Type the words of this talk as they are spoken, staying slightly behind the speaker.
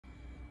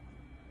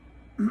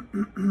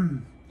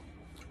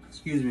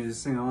Excuse me,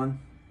 this thing on.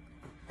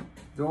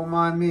 Don't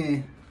mind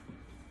me.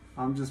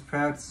 I'm just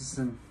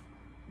practicing.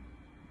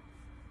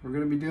 We're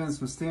gonna be doing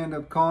some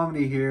stand-up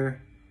comedy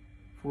here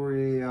for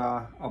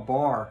a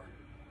bar,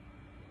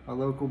 a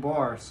local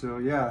bar. So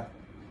yeah,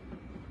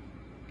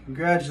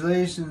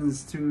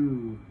 congratulations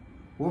to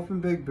Wolf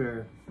and Big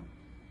Bear.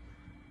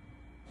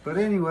 But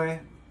anyway,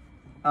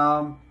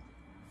 I'm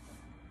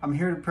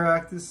here to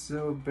practice,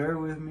 so bear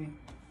with me.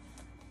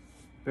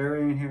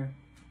 Barry in here.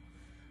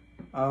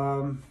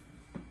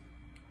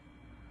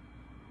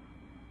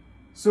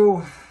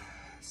 So,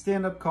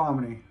 stand-up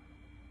comedy.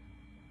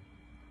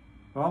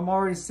 Well, I'm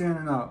already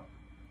standing up.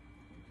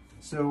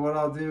 So what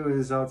I'll do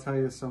is I'll tell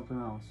you something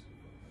else.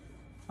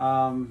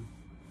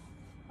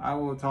 I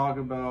will talk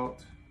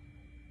about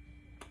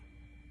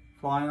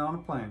flying on a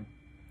plane.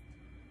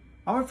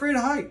 I'm afraid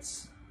of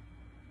heights.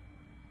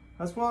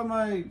 That's what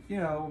my,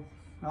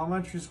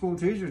 elementary school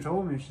teacher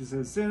told me. She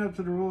said, stand up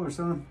to the ruler,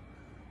 son.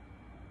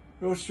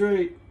 Go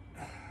straight.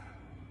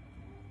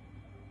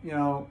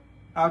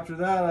 After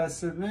that, I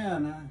said,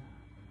 man,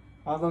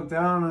 I looked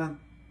down and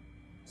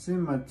see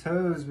my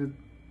toes, but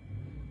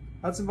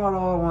that's about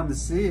all I wanted to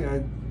see.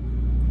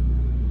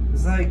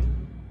 It's like,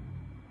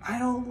 I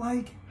don't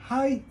like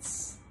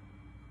heights.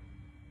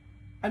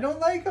 I don't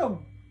like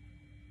them.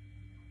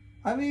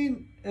 I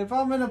mean, if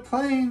I'm in a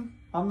plane,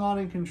 I'm not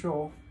in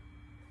control.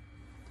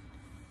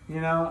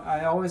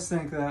 I always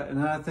think that, and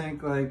then I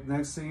think, like,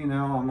 next thing you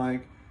know, I'm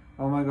like,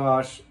 oh my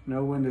gosh,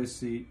 no window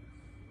seat.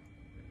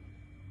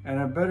 And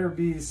I better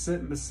be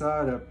sitting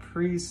beside a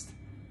priest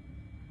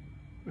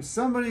or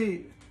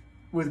somebody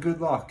with good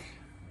luck.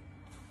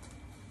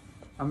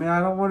 I mean, I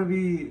don't want to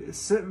be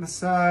sitting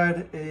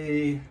beside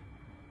a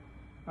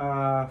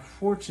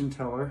fortune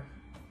teller.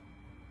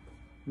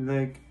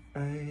 Like,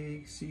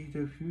 I see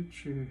the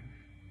future.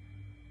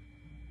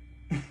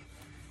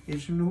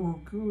 It's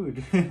no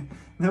good.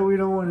 No, we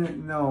don't want it.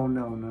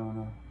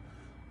 No.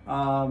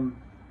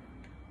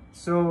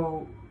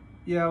 So,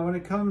 yeah, when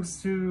it comes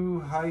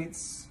to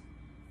heights,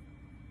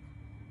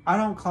 I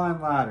don't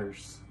climb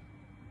ladders.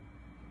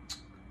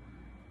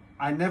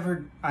 I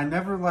never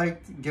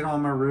liked to get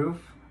on my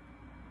roof.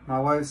 My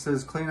wife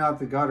says, clean out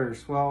the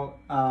gutters. Well,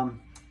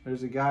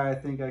 there's a guy I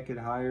think I could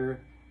hire.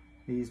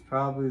 He's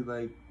probably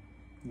like,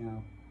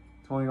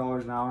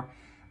 $20 an hour.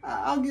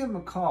 I'll give him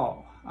a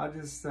call. I'll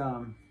just,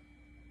 so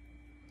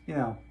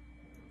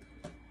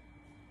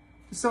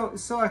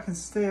I can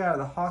stay out of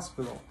the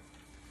hospital.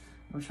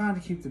 I'm trying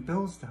to keep the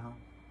bills down.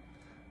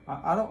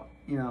 I don't,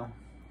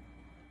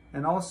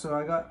 and also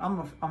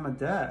I'm a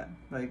dad.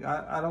 Like,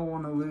 I don't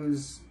want to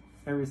lose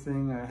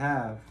everything I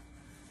have,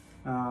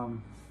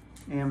 and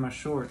my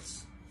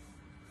shorts.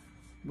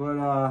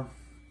 But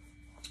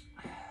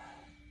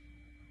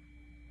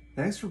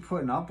thanks for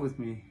putting up with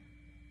me.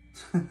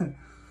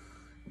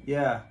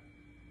 Yeah,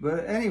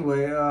 but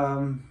anyway,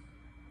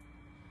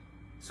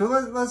 so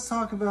let's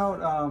talk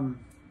about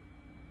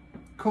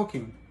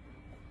cooking.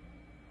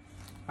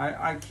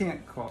 I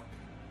can't cook.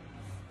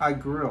 I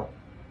grill.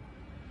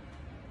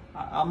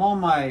 I'm on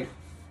my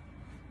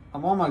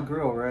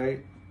grill,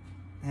 right?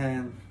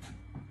 And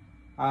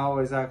I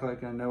always act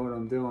like I know what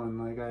I'm doing.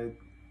 Like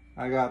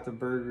I got the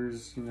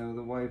burgers,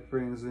 the wife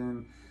brings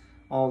in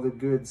all the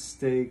good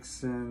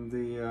steaks and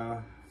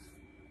the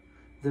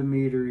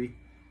meatery.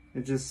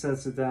 It just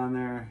sets it down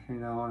there,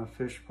 on a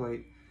fish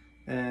plate.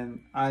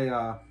 And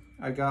I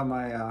got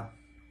my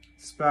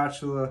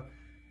spatula,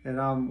 and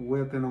I'm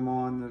whipping them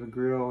on the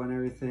grill and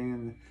everything.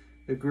 And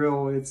the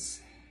grill,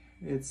 it's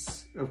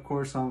of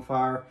course on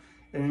fire.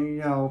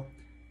 And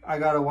I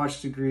gotta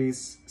watch the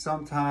grease.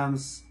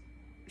 Sometimes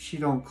she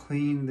don't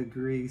clean the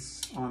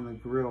grease on the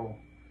grill.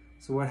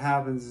 So what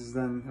happens is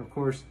then, of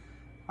course,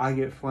 I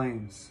get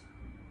flames.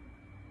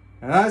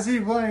 And I see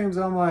flames,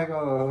 I'm like,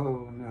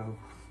 oh no,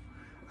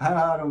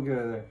 I don't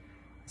go there.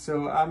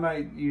 So I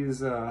might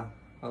use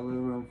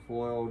aluminum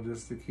foil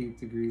just to keep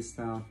the grease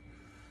down.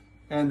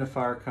 And the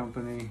fire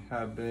company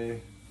at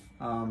bay.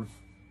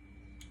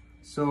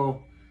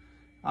 So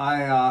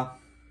I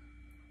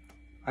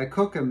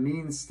cook a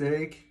mean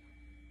steak,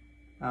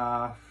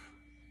 but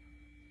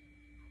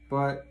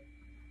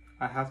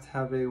I have to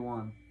have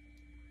A1.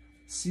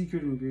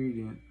 Secret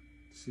ingredient.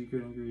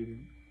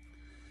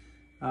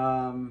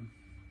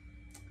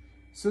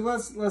 So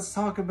let's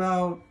talk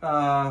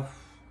about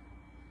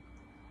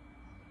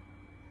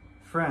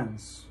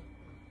friends.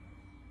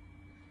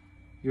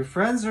 Your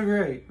friends are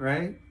great,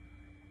 right?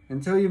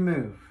 Until you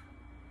move.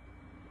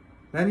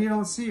 Then you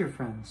don't see your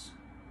friends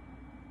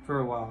for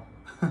a while.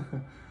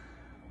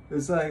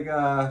 It's like,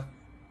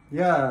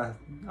 yeah,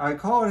 I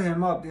called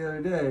him up the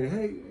other day.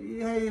 Hey,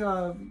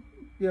 can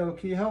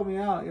you help me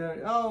out? Yeah.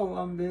 Oh,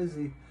 I'm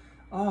busy.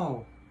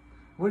 Oh,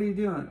 what are you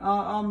doing?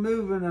 I'm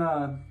moving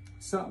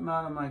something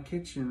out of my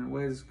kitchen. It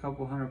weighs a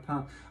couple 100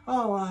 pounds.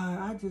 Oh,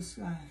 I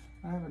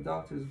have a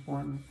doctor's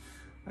appointment.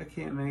 I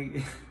can't make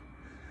it.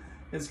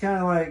 It's kind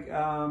of like,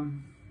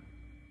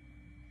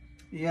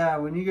 yeah,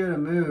 when you go to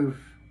move,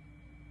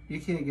 you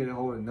can't get a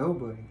hold of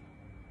nobody.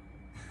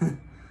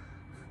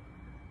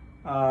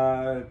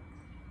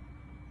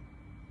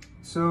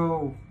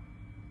 So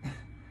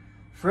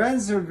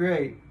friends are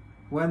great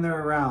when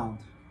they're around.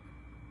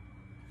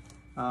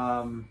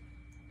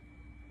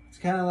 It's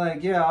kind of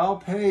like, yeah, I'll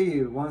pay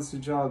you once the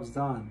job's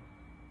done.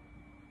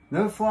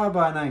 No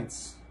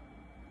fly-by-nights.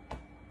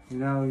 You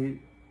know,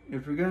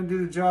 if you're going to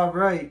do the job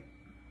right,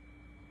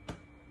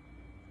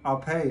 I'll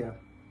pay you.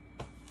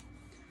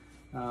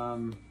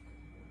 Of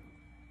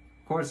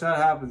course, that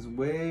happens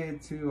way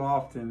too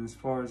often as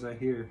far as I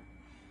hear.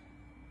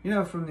 You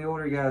know, from the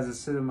older guys that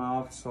sit in my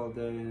office all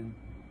day and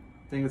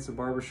think it's a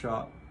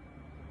barbershop.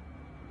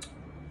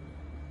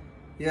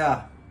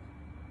 Yeah,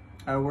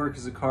 I work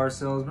as a car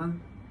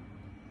salesman.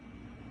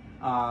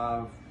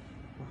 I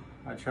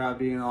try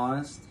being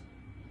honest.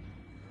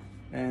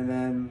 And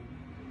then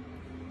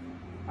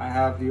I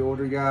have the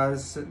older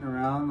guys sitting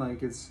around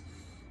like it's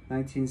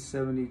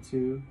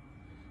 1972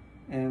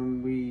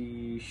 and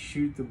we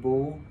shoot the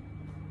bull.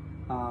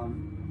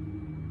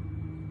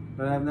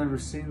 But I've never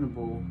seen the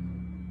bull.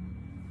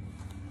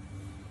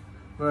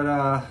 But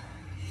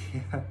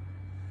yeah.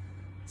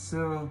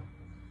 So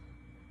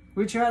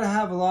we try to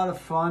have a lot of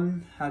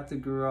fun at the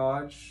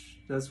garage.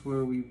 That's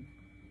where we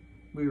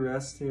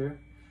rest here.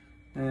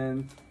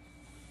 And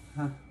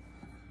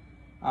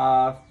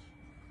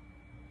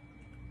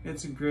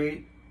it's a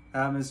great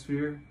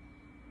atmosphere.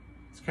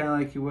 It's kind of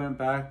like you went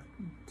back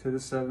to the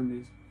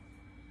 70s.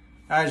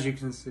 As you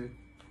can see,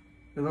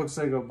 it looks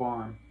like a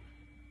barn.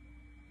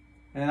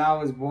 And I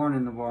was born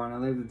in the barn. I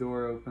leave the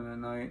door open at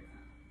night.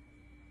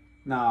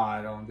 No,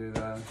 I don't do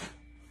that.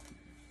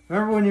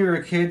 Remember when you were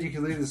a kid, you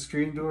could leave the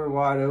screen door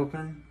wide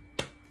open?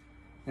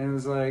 And it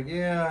was like,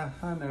 yeah,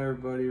 I know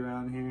everybody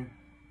around here.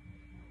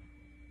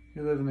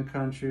 You live in the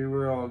country,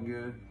 we're all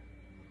good.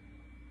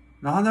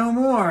 Not no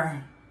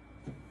more.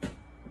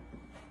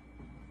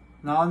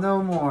 Not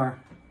no more.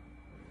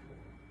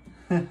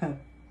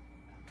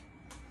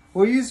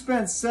 Well, you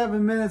spent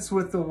 7 minutes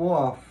with the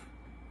wolf.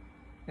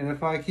 And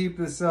if I keep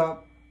this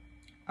up,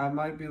 I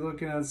might be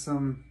looking at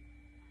some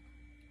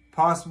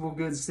possible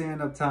good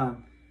stand-up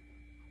time.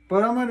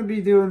 But I'm going to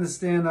be doing the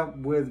stand-up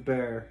with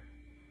Bear.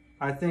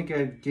 I think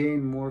I'd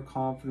gain more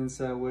confidence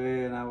that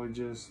way, and I would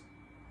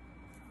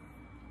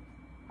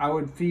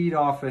feed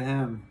off of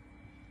him.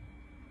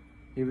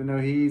 Even though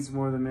he eats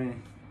more than me.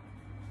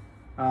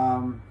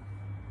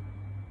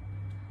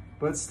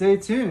 But stay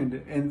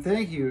tuned, and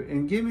thank you,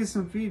 and give me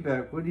some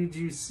feedback. What did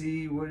you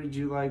see? What did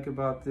you like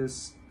about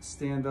this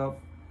stand-up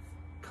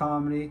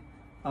comedy?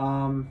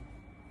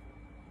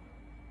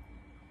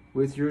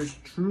 With yours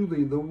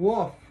truly, the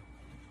Wolf.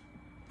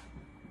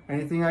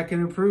 Anything I can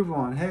improve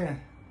on? Hey,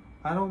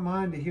 I don't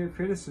mind to hear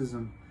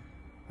criticism.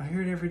 I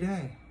hear it every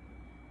day.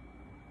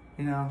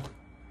 You know.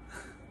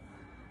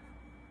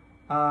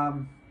 I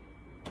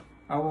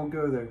won't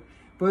go there.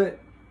 But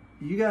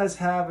you guys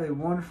have a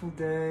wonderful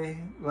day.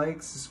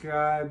 Like,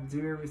 subscribe,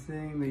 do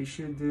everything that you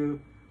should do.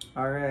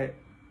 All right.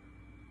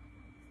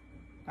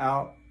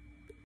 Out.